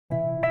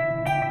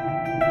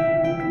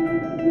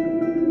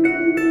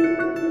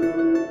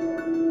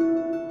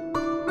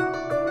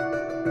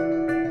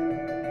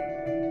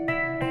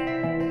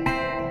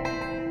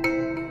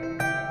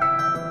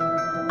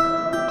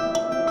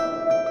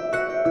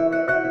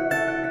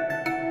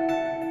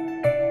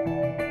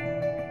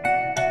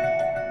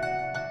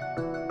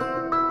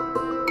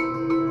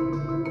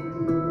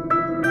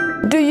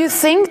Do you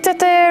think that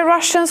the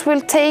Russians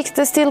will take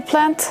the steel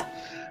plant?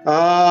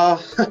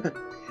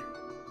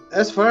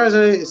 As far as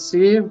I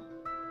see,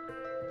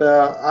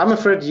 I'm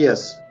afraid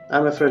yes.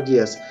 I'm afraid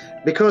yes,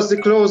 because the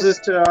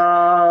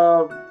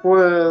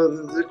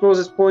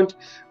closest point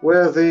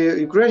where the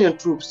Ukrainian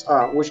troops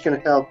are, which can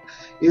help,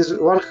 is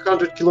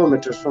 100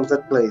 kilometers from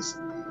that place.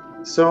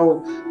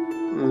 So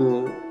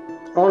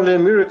only a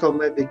miracle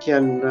maybe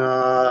can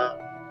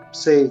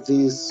save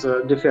these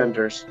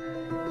defenders.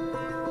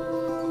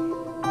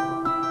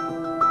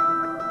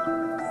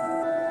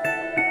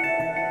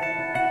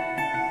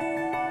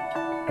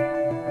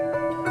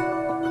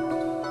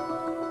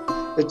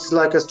 It's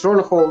like a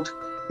stronghold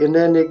in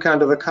any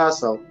kind of a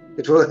castle.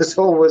 It was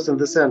always in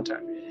the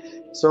center.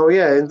 So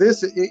yeah, in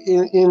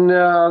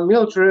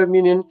military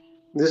meaning,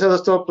 this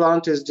Azovstal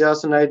plant is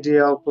just an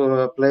ideal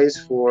place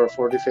for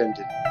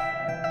defending.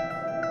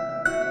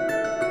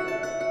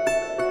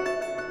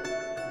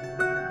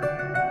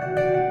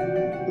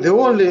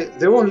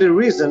 The only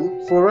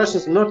reason for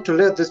Russians not to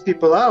let these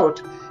people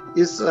out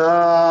is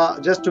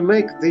just to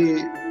make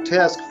the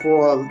task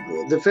for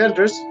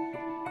defenders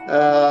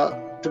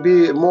to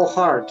be more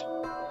hard,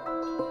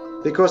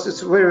 because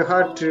it's very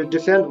hard to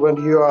defend when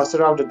you are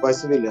surrounded by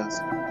civilians.